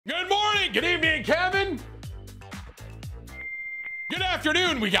right, good evening, Kevin. Good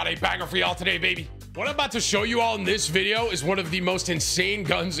afternoon. We got a banger for y'all today, baby. What I'm about to show you all in this video is one of the most insane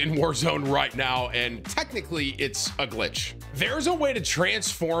guns in Warzone right now, and technically it's a glitch. There's a way to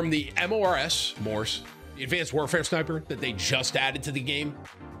transform the MORS, the Advanced Warfare Sniper that they just added to the game,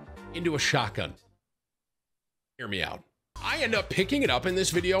 into a shotgun. Hear me out. I end up picking it up in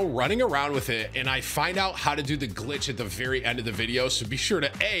this video, running around with it, and I find out how to do the glitch at the very end of the video. So be sure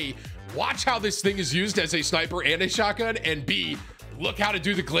to A, watch how this thing is used as a sniper and a shotgun, and B, look how to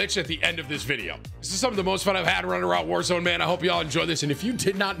do the glitch at the end of this video. This is some of the most fun I've had running around Warzone, man. I hope y'all enjoy this. And if you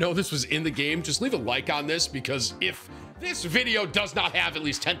did not know this was in the game, just leave a like on this, because if this video does not have at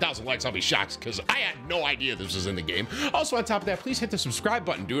least 10,000 likes, I'll be shocked, because I had no idea this was in the game. Also, on top of that, please hit the subscribe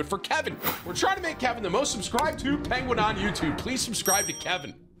button. Do it for Kevin. We're trying to make Kevin the most subscribed to penguin on YouTube. Please subscribe to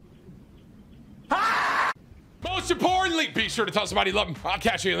Kevin. Most importantly, be sure to tell somebody you love him. I'll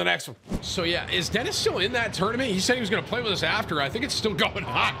catch you in the next one. So yeah, is Dennis still in that tournament? He said he was going to play with us after. I think it's still going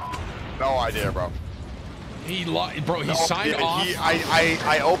on. No idea, bro. He signed off.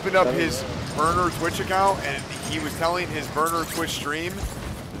 I opened up his burner Twitch account, and he was telling his burner Twitch stream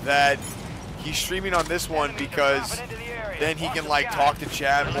that he's streaming on this one because then he can like talk to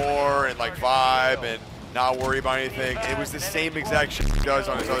chat more and like vibe and not worry about anything. It was the same exact shit he does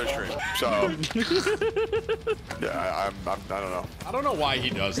on his other stream. So yeah, I don't know. I don't know why he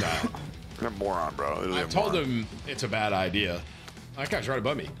does that. I'm a moron, bro. Literally I told him it's a bad idea. That guy's right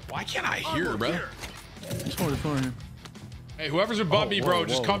above me. Why can't I hear, bro? Hey, whoever's above me, bro,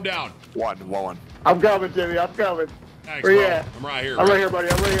 just come down. One. I'm coming, Jimmy. I'm coming. Thanks, Where bro. you at? I'm right here. I'm right here, buddy.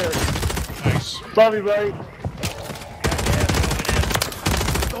 I'm right here. Thanks. Love you, buddy.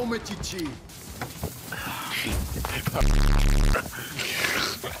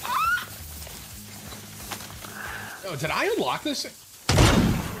 Oh, did I unlock this?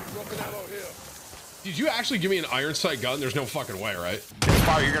 Did you actually give me an iron sight gun? There's no fucking way, right? It's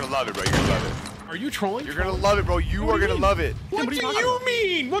fire. You're gonna love it, bro. You're gonna love it. Are you trolling? You're gonna love it, bro. You are gonna love it. What do you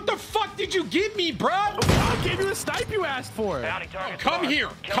mean? What the fuck did you give me, bro? I gave you the snipe you asked for. Come here.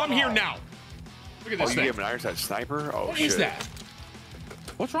 Come here now. Look at this You thing. gave him an iron sight sniper? Oh, What shit. is that?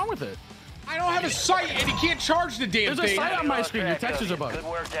 What's wrong with it? I don't have a sight, and he can't charge the damn There's a thing. sight on my screen. Your textures are bugged. Good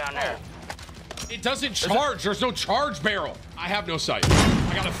work down there. It doesn't charge. There's no charge barrel. I have no sight.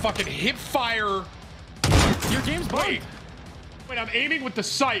 I got a fucking hip fire. Your game's bugged. Wait, I'm aiming with the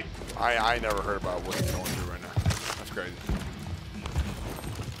sight. I never heard about what he's going through right now. That's crazy.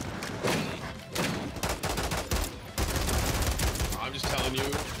 I'm just telling you,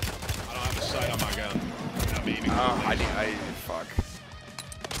 I don't have a sight on my gun. I'm aiming. Fuck.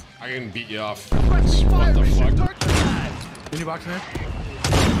 I can beat you off. What the fuck? Can you box in there?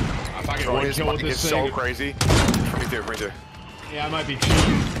 If I get Bro, one his kill with fucking this is thing. so crazy. Right there. Yeah, I might be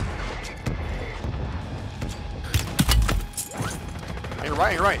cheating. You're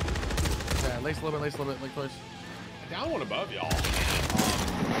right. Yeah, lace a little bit, like close. Down one above y'all.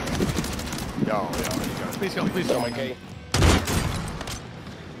 Yo. Please go, my K.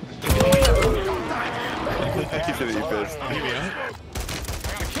 He said he pissed. I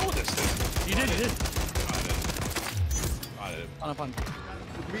gotta kill with this thing. You did. I did. On fun.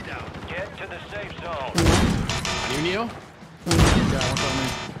 Get to the safe zone. You, Neo? Yeah, one's on me.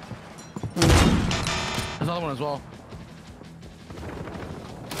 There's another one as well.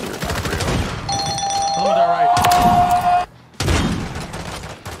 Another one's right.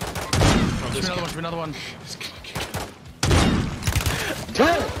 Should be another one.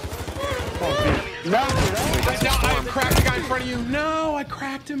 I cracked the guy in front of you. No, I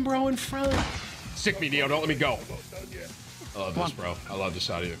cracked him, bro, in front. Stick me, Neo. Don't let me go. I love this, bro. I love this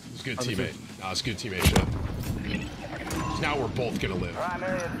out of you. It's a good teammate. It's good teammate shit. Now we're both gonna live.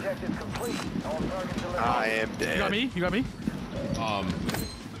 Primary objective complete. All targets delivered. I am dead. You got me? Leave me. I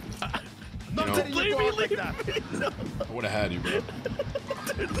would have had you, bro.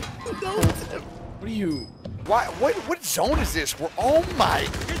 What are you? Why? What zone is this? Oh my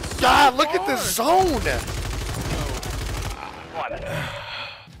God! Look at the zone. I'm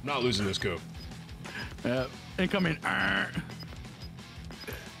not losing this coup. Incoming.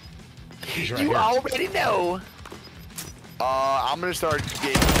 He's right You here. already know. I'm gonna start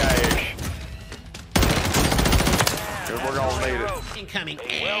getting cash. We're gonna need it. Incoming.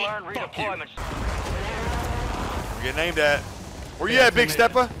 Well-earned redeployment. We get named at. Where you at, Big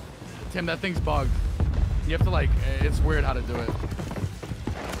Stepper? Tim, that thing's bugged. You have to like, it's weird how to do it.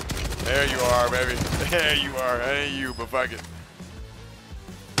 There you are, baby. There you are. That ain't you, but fuck it.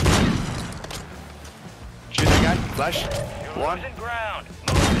 Shoot that guy. Flash. One. Losing ground.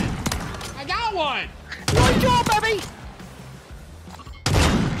 I got one. What you doing, baby?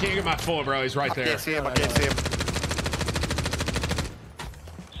 can't get my full, bro. He's right I there. can't see him. I can't see him.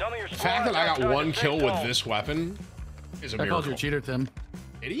 Some of your The fact that I got squad one outside the kill safe with zone. this weapon is a I called miracle. you a cheater, Tim.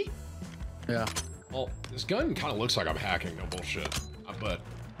 Did he? Yeah. Well, this gun kind of looks like I'm hacking. No bullshit. But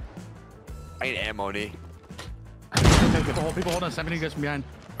I need ammo, knee. People holding 70 guys from behind.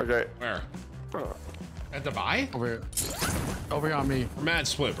 Okay. where? At the buy? Over here. Over here on me. We're mad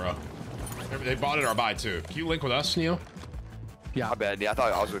split, bro. They bought it our buy too. Can you link with us, Neil? Yeah. My bad, yeah. I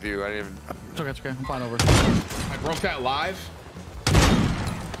thought I was with you. I didn't even. It's okay, it's okay. I'm flying over. I broke that live.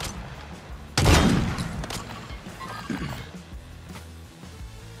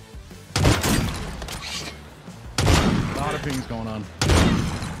 A lot of things going on.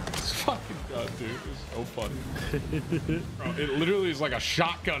 It's fucking gun, dude. It's so funny. Bro, it literally is like a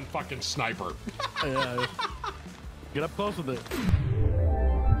shotgun fucking sniper. Yeah. Get up close with it.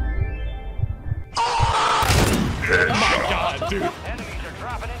 Oh my god, dude. Enemies are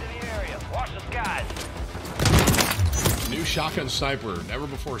dropping into the area. Watch the skies. New shotgun sniper, never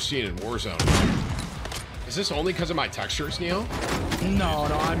before seen in Warzone. Is this only because of my textures, Neil? No,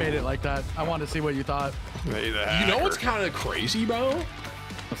 I made it like that. I wanted to see what you thought. Hey, the You know what's hacker. kind of crazy, bro?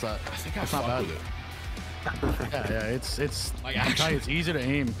 What's that? I think I It's not fucked bad. with it. Yeah, it's Like, I'm telling actually- you, it's easy to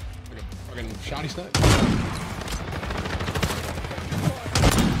aim. Like a fucking shotty snipe.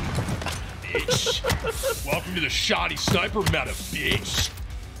 Bitch. Welcome to the shoddy sniper meta, bitch.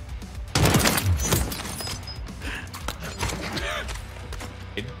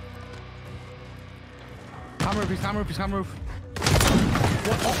 Comm roof.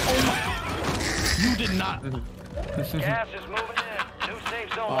 What? Oh my! You did not. Gas is moving in. New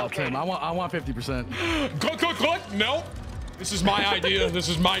safe zone Oh, located. Tim, I want 50%. Click. No. This is my idea. This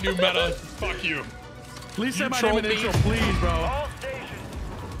is my new meta. Fuck you. Please say You my name trolled in the me. intro, please, bro. All stations.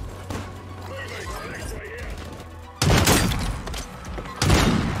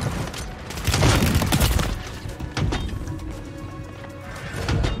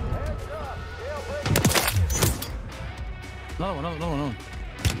 Another one.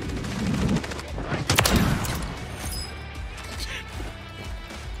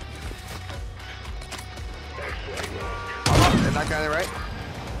 And that guy, right?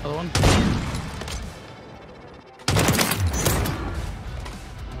 Another one.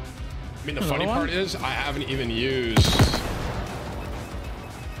 I mean, the Another funny one? part is I haven't even used.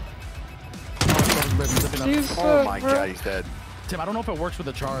 Oh my god, he's dead. Tim, I don't know if it works with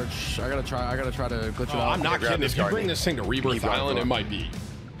the charge. I gotta try to glitch it Oh, out. I'm not grab kidding. this If you guard, bring Nate. this thing to Rebirth Keep going, Island, bro. it might be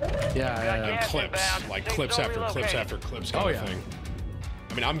Yeah. clips, inbound. like Safe clips zone after clips relocated. after clips kind Oh, of yeah. thing.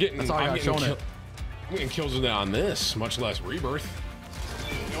 I mean, I'm getting That's all I got, showing it. I'm getting kills with it on this, much less Rebirth.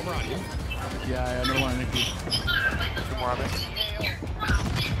 Over on you. Yeah, another one. Nicky. Two more on me.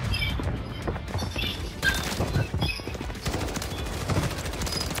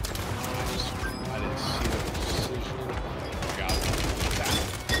 I didn't see the precision. Oh, God. That.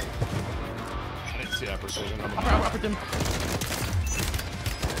 I didn't see that precision. Upper Tim.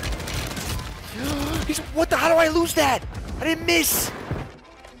 What the? How do I lose that? I didn't miss.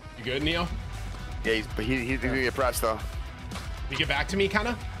 You good, Neo? Yeah, he's gonna get pressed though. You get back to me, kind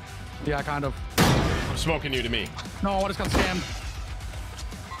of? Yeah, kind of. I'm smoking you to me. No, I just got scammed.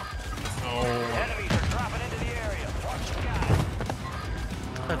 Oh. Enemies are dropping into the area. Watch the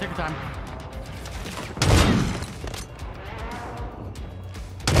skies. Take your time.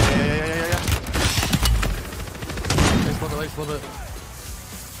 Yeah. Lace a little bit.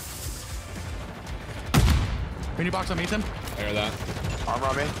 Can you box on me, Tim? I hear that. Armor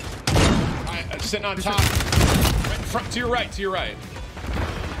on me. Sitting on top. Right in front, to your right. Here,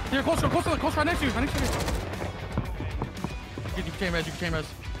 close right next to you. You can chain res. You can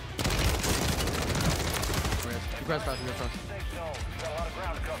press fast. Safe zone. Got a lot of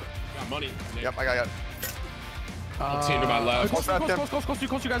ground to cover. Got money. Nick. Yep, I got. Team to my left. Close to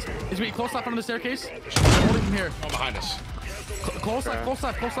you guys. Is me close left on the staircase? Holding from here. Oh, behind us. Close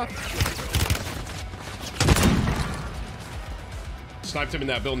left. Sniped him in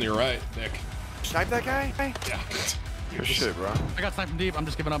that building to your right, Nick. Snipe that guy? Yeah. Good shit, bro. I got sniped from deep. I'm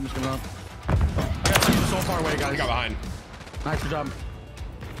just giving up. I got sniped from so far away, I guys. got behind. Nice, good job.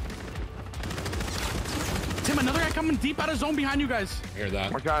 Tim, another guy coming deep out of zone behind you guys. I hear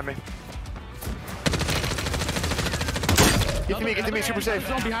that. One guy on me. Get to me, super safe.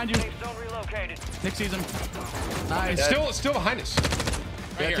 Zone behind you. Safe zone relocated. Nick sees him. Nice. Still behind us. Right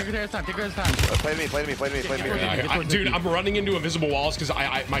Yeah, here. take your time. Play to me. Yeah, dude, I'm running into invisible walls because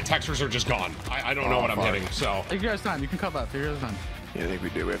my textures are just gone. I don't know what I'm fuck. hitting, so. Take your guys' time. You can cut left. Take your guys' time. Yeah, I think we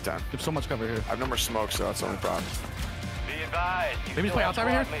do. We have time. There's so much cover here. I have no more smoke, so that's the only problem. Be advised. You Maybe still play have outside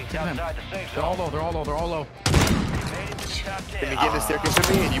right squad here? mates Take them. outside the safe They're all zone. low. May Can you get in the staircase with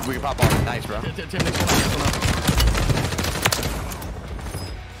me and we can pop off? Nice, bro. Tim, next one up.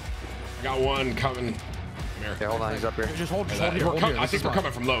 I got one coming. Come here. Okay, hold on, he's up here. Just hold here. I Hold here. think we're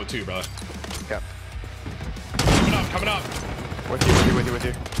coming from low too, brother. Yep. Coming up. With you.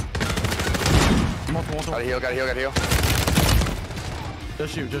 Multiple. Gotta heal.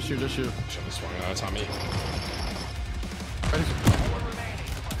 Just shoot. Show this one. That's on me.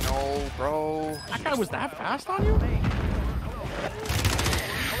 No, bro. That guy was that fast on you?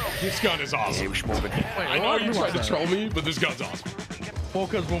 This gun is awesome. Hey, we're moving. I know you tried to troll me, but this gun's awesome. Well,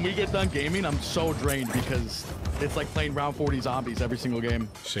 because when we get done gaming, I'm so drained because it's like playing round 40 zombies every single game.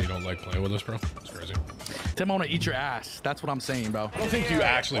 So you don't like playing with us, bro? It's crazy. Tim, I want to eat your ass. That's what I'm saying, bro. I don't think you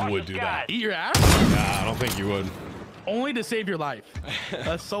actually would do that. Eat your ass? Nah, I don't think you would. Only to save your life.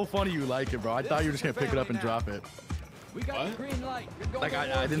 That's so funny you like it, bro. I thought you were just going to pick it up and drop it. What? Like,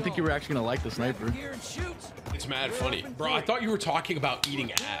 I didn't think you were actually going to like the sniper. It's mad funny. Bro, I thought you were talking about eating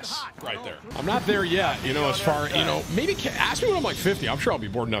ass right there. I'm not there yet, you know, as far, you know, maybe ask me when I'm like 50. I'm sure I'll be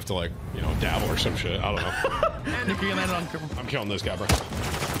bored enough to like, you know, dabble or some shit. I don't know. I'm killing this guy, bro.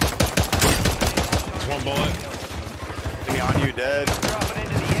 There's one bullet. Me on you, dead. Dropping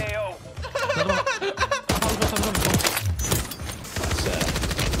into the AO.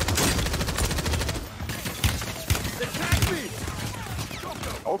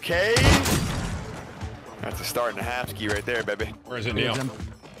 Okay. That's a start and a half ski right there, baby. Where is it, Neil?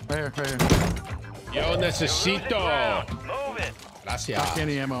 Right here. Yo, necesito. Move it. Gracias. Got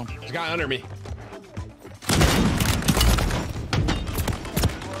any ammo. There's a guy under me.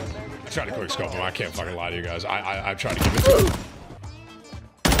 I tried to quick scope him. I can't fucking lie to you guys. I tried to give it to him.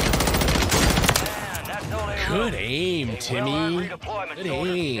 Good aim, Timmy. Good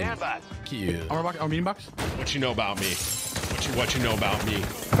aim. Thank you. Our meeting box? What you know about me? What you know about me?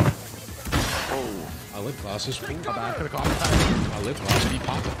 Oh, my lip gloss is pink. My lip gloss be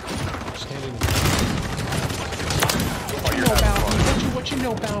popping. Standing. Oh, you're having fun. What you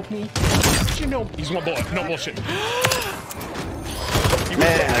know about me? What you know? He's one bullet. No bullshit.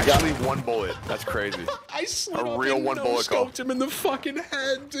 Man, I got one bullet. That's crazy. I slid A real one bullet call. scoped him in the fucking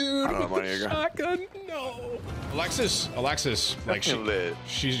head, dude. I don't know, With the shotgun. No. Alexis, like lit.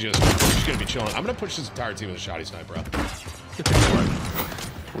 she's gonna be chilling. I'm gonna push this entire team with a shotty sniper up.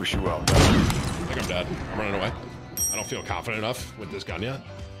 Wish you well. I think I'm dead. I'm running away. I don't feel confident enough with this gun yet.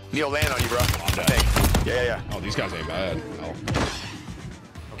 Neil, land on you, bro. I'm dead. Yeah. Oh, these guys ain't bad. No.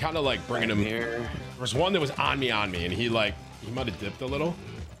 I'm kind of like bringing him here. There was one that was on me, and he might have dipped a little.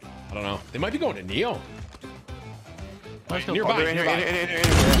 I don't know. They might be going to Neo. Right, nearby. In.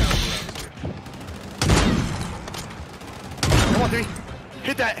 Come on, 3.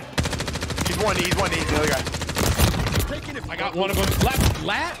 Hit that. He's one. He's the other guy. I got one of them.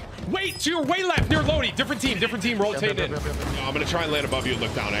 Left. Wait, to your way left, near Lodi. Different team, rotate in. No, I'm gonna try and land above you and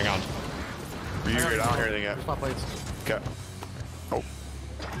look down. Hang on. You're good. I don't hear anything yet. Spot plates. Okay. Oh.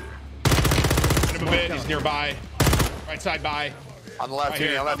 Hit him a bit. He's nearby. Right side by. On the left, Right too.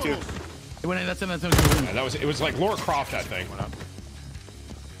 here. On the left, too. It went in. That's in. Yeah, it was like Laura Croft, that thing.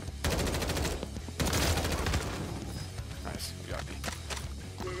 Nice. You got me.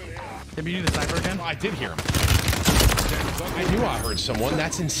 Did you need the sniper again? Oh, I did hear him. I knew I heard someone.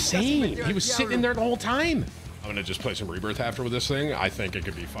 That's insane. He was sitting in there the whole time. I'm gonna just play some Rebirth after with this thing. I think it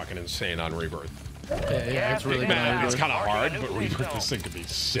could be fucking insane on Rebirth. Yeah, it's really good. Man, it's kind of hard, but Rebirth, this thing could be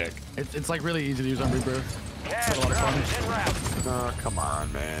sick. It's like really easy to use on Rebirth. Cash a lot of fun. dropping in route. Oh, come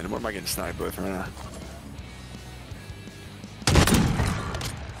on, man. What am I getting sniped with right now?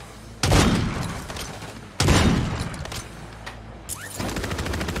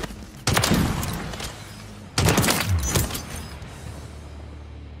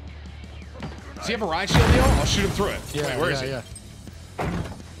 Does he have a riot shield, Neil? I'll shoot him through it. Yeah, Wait, where is he? Yeah.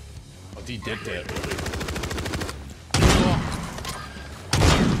 Oh, he dipped it. I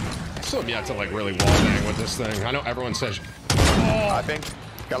still have yet to like really wall bang with this thing. I know everyone says. I think.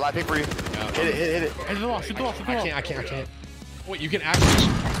 Got a live ping for you. Yeah. Hit it. Shoot the wall. I can't. Wait, you can actually.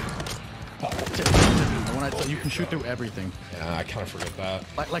 When I tell you can shoot through everything. Yeah, I kind of forget that.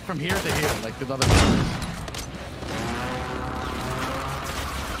 Like from here to here, like the other guys.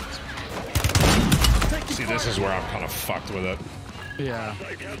 See, this is where I'm kind of fucked with it. Yeah.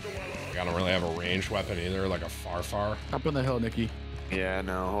 Like, I don't really have a ranged weapon either, like a far. Up on the hill, Nikki. Yeah,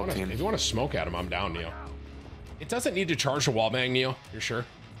 no, whole team. If you want to smoke at him, I'm down, Neo. It doesn't need to charge the wall bang, Neo. You're sure?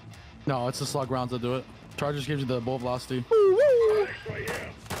 No, it's the slug rounds that do it. Chargers gives you the bullet velocity. I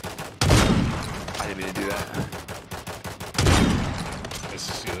didn't mean to do that. This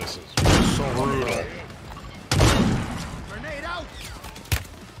is So brutal. Grenade out!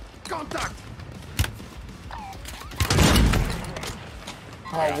 Contact!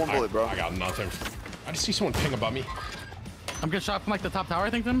 Oh, one bullet, bro. I got nothing. I just see someone ping above me. I'm getting shot from like the top tower, I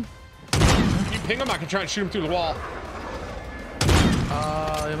think, Tim. Can you ping him? I can try and shoot him through the wall.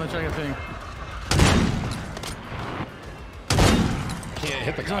 I'm gonna try to get a ping. Can't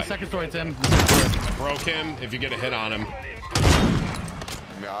hit the He's on guy. a second story, Tim. I broke him. If you get a hit on him.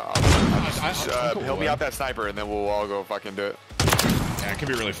 He'll be out that sniper, and then we'll all go fucking do it. Yeah, it could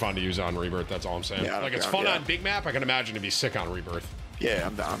be really fun to use on Rebirth. That's all I'm saying. Yeah, like, it's fun on big map. I can imagine it'd be sick on Rebirth. Yeah,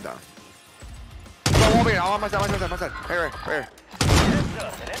 I'm down. I'm down. No, won't be. I'm on my side. My side. Right here. An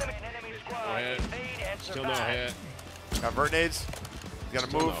enemy squad. No hit. Evade and Still no survive. hit. Got vert nades. He's gonna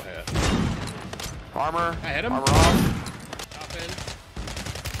Still move. no hit. Armor. I hit him. Armor off. Top in.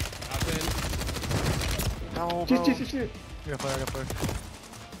 No, bro. Shit. I got fire.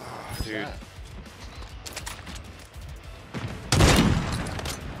 Oh, dude.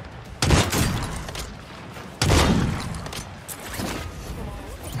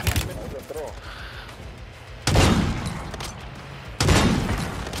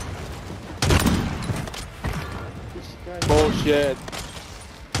 Bullshit.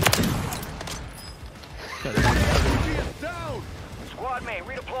 Squad mate,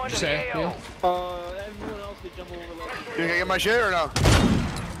 redeploying to Say, the AO. yeah. Everyone else can jump over You gonna get my shit or no?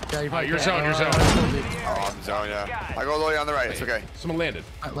 Yeah, you probably Your can. zone, your zone. Oh, I'm zone, yeah. I go all the way on the right. It's okay. Someone landed.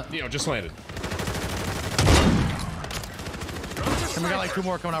 And Neo just landed. we got like 2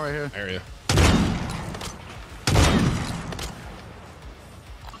 more coming out right here. Area.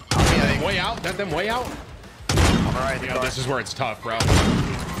 Way out. That them way out. On the right. Yeah, this is where it's tough, bro.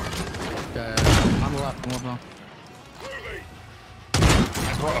 Yeah. On the left. Now.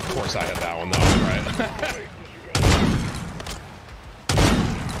 Of course I hit that one though, right?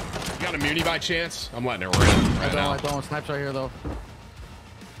 You got a muni by chance? I'm letting it rip right now. I don't. Snipes right here though.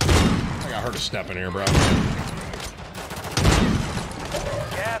 I got her to step in here, bro.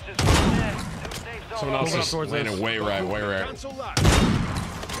 Gas is moving in. New safe zone. Someone else Moving up is towards landing us. way right.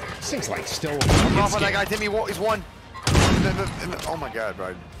 This thing's like still. I'm off on that guy, Timmy. He's one. Oh my god,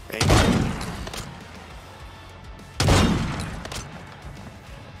 bro.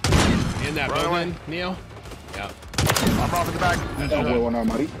 In that Run building, away. Neo. Yeah. I'm off in the back.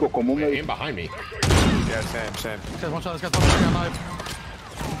 Aim behind me. Yeah, same. Okay, one shot. This guy's on knife.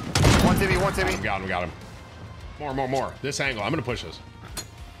 One Timmy. We got him. More. This angle. I'm gonna push this.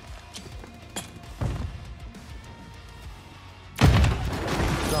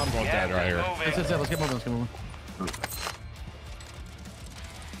 I'm both dead right here. Let's get moving.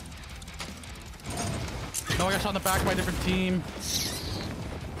 No, I got shot in the back by a different team.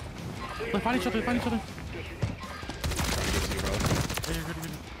 They find each other. Good.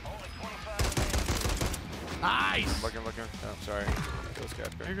 Nice! Looking. Oh, sorry. Those guys.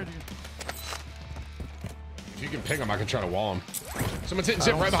 You're good. If you can ping him, I can try to wall him. Someone's hitting I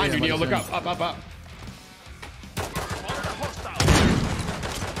zip don't right behind see you, him, Neo. but Look it's up.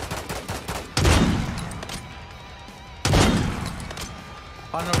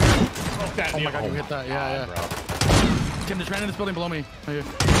 I don't know. That, Oh Neo. my god, you hit that. Yeah. Bro. Tim, there's man in this building below me. Right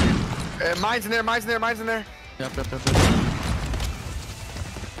here. Mine's in there. Yep. Under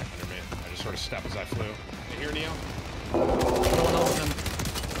me. I just sort of stepped as I flew. You hear Neo? Going on with him.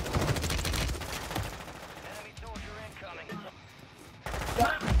 Enemy soldier incoming.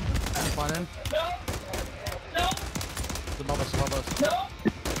 Fine in. It's above us.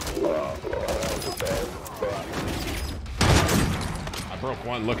 I broke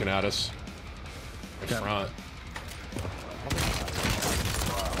one looking at us. In front.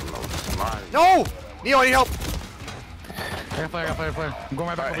 No! Neo, I need help. I got fire. I'm going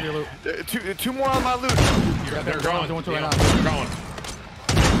right back over your loot. Two more on my loot. They're going. Doing two right Neo, now. they're going.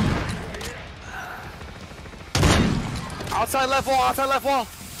 Outside left wall.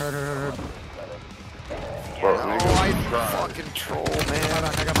 Heard. Oh, I fucking troll, man.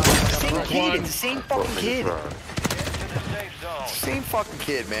 I got my Kid, it's the same fucking kid. To the safe zone. Same fucking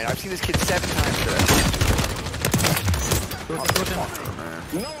kid, man. I've seen this kid 7 times today.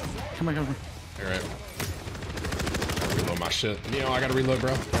 Come on. All right. Reload my shit. Neo, I gotta reload,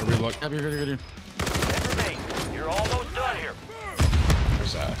 bro. Gotta reload. Yep, you're good. Enemy, you're almost done here.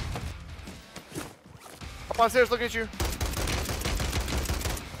 Where's that? Up on stairs, looking at you.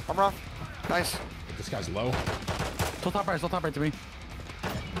 I'm off. Nice. This guy's low. Still top right to me.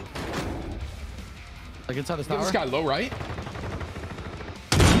 Like inside this Is tower. this guy low right?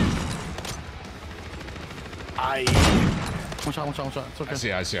 One shot. It's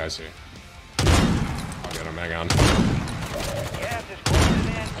okay. I see. I'll get him, hang on. Gas is closing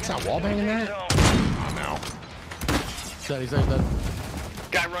in. That's not wall banging that? Zone. Oh, no. He's dead.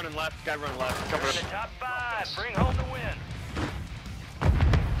 Guy running left. You're in the top 5. Bring home the win.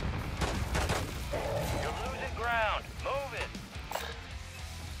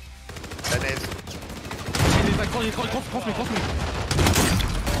 Close me.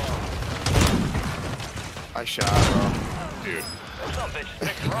 I shot, bro. Dude, Those some bitches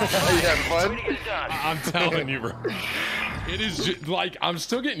picked the wrong You having fun? way to get it done. I'm telling you, bro. It is just, like, I'm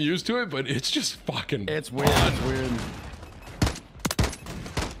still getting used to it, but it's just fucking. It's weird. It's weird.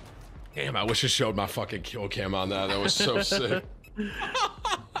 Damn, I wish I showed my fucking kill cam on that. That was so sick. Yeah,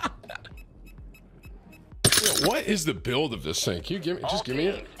 what is the build of this thing? Can you give me? Just give me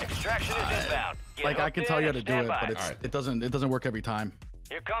it. Extraction is inbound. Get Like I hooked can in tell you how and to do stand it, by. but Alright. it doesn't work every time.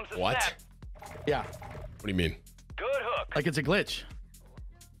 Here comes the What? snap. Yeah, What do you mean? Good hook. like it's a glitch.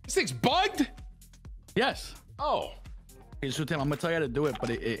 This thing's bugged. Yes. Oh, Hey, so Tim, I'm gonna tell you how to do it, but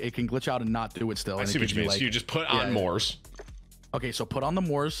it can glitch out and not do it still. I and see it what gives you mean. like- So you just put Yeah, on yeah. Moors. Okay, so put on the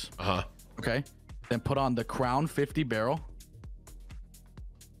Moors. Uh-huh. Okay. Then put on the Crown 50 barrel.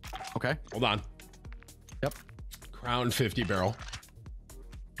 Okay. Hold on. Yep. Crown 50 barrel.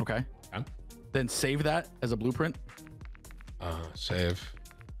 Okay. Okay. Then save that as a blueprint. Save.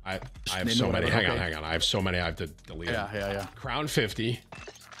 I have name so it many. whatever, Hang okay. on. I have so many I have to delete. them. Yeah. Crown 50.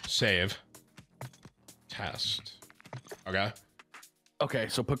 Save. Test. Okay. Okay,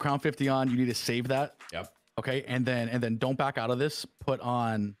 so put Crown 50 on. You need to save that. Yep. Okay, and then don't back out of this. Put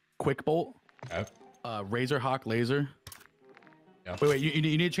on Quick Bolt, Okay. Razor Hawk laser. Yeah. Wait. You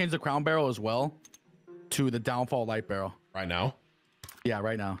need to change the Crown barrel as well to the Downfall light barrel. Right now. Yeah,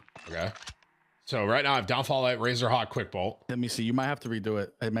 right now. Okay. So right now I have Downfall Light, Razor Hawk, Quick Bolt. Let me see. You might have to redo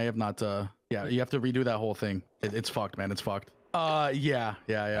it. It may have not. Yeah, you have to redo that whole thing. It's fucked, man. It's fucked. Yeah.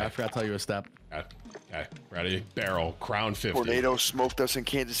 I forgot to tell you a step. Okay. Ready? Barrel. Crown 50. Tornado smoked us in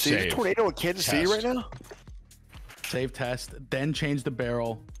Kansas City. Save. Tornado in Kansas City right Test. now? Save test. Then change the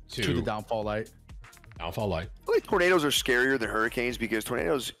barrel to To- the Downfall light. Downfall Light. I feel like tornadoes are scarier than hurricanes because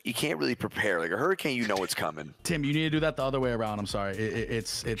tornadoes, you can't really prepare. Like a hurricane, you know it's coming. Tim, you need to do that the other way around. I'm sorry.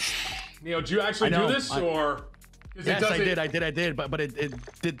 It's. Neil, did you actually I know, do this or? 'Cause it Yes, I doesn't- did. But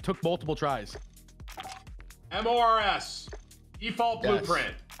it took multiple tries. MORS. Default Yes.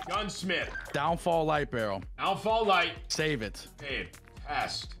 blueprint. Gunsmith. Downfall light barrel. Downfall Light. Save it. Save.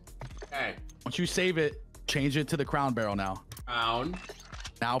 Test. Okay. Once you save it, change it to the Crown barrel now. Crown.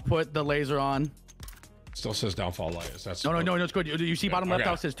 Now put the laser on. Still says Downfall Light. That's No, it's good. You see bottom left Okay.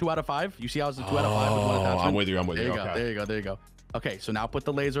 how it says 2 out of 5? You see how it's a 2 out of 5 with one Oh, attachment? I'm with you. There you go. Okay. There you go. Okay, so now put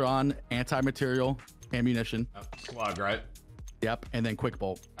the laser on, anti-material, ammunition. Slug, right? Yep, and then quick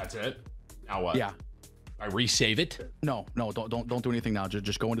bolt. That's it. Now what? Yeah. I resave it. No, don't do anything now.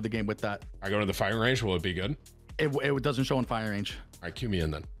 Just go into the game with that. I go to the firing range. Will it be good? It doesn't show in firing range. All right, cue me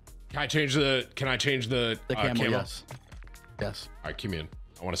in then. Can I change the The camo, yes. All right, cue me in.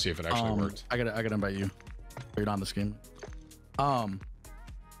 I want to see if it actually worked. I gotta invite you. You're on this game.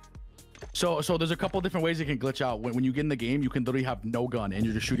 So there's a couple different ways it can glitch out. When you get in the game, you can literally have no gun and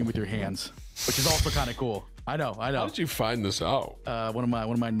you're just shooting with your hands, which is also kind of cool. I know. How did you find this out? One of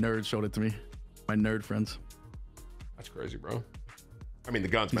my nerds showed it to me. My nerd friends. That's crazy, bro. I mean, the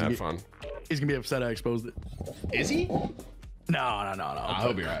gun's mad fun. He's gonna be upset I exposed it. Is he? No.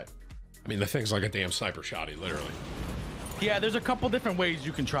 He'll be right. I mean, the thing's like a damn sniper shotty, literally. Yeah, there's a couple different ways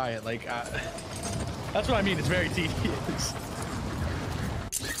you can try it. Like, that's what I mean. It's very tedious.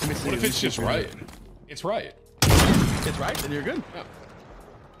 What if it's just right? It's right. It's right, then you're good. Yeah.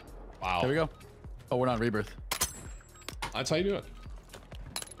 Wow. There we go. Oh, we're not Rebirth. That's how you do it.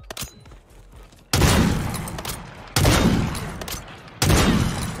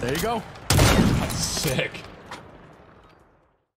 There you go. That's sick.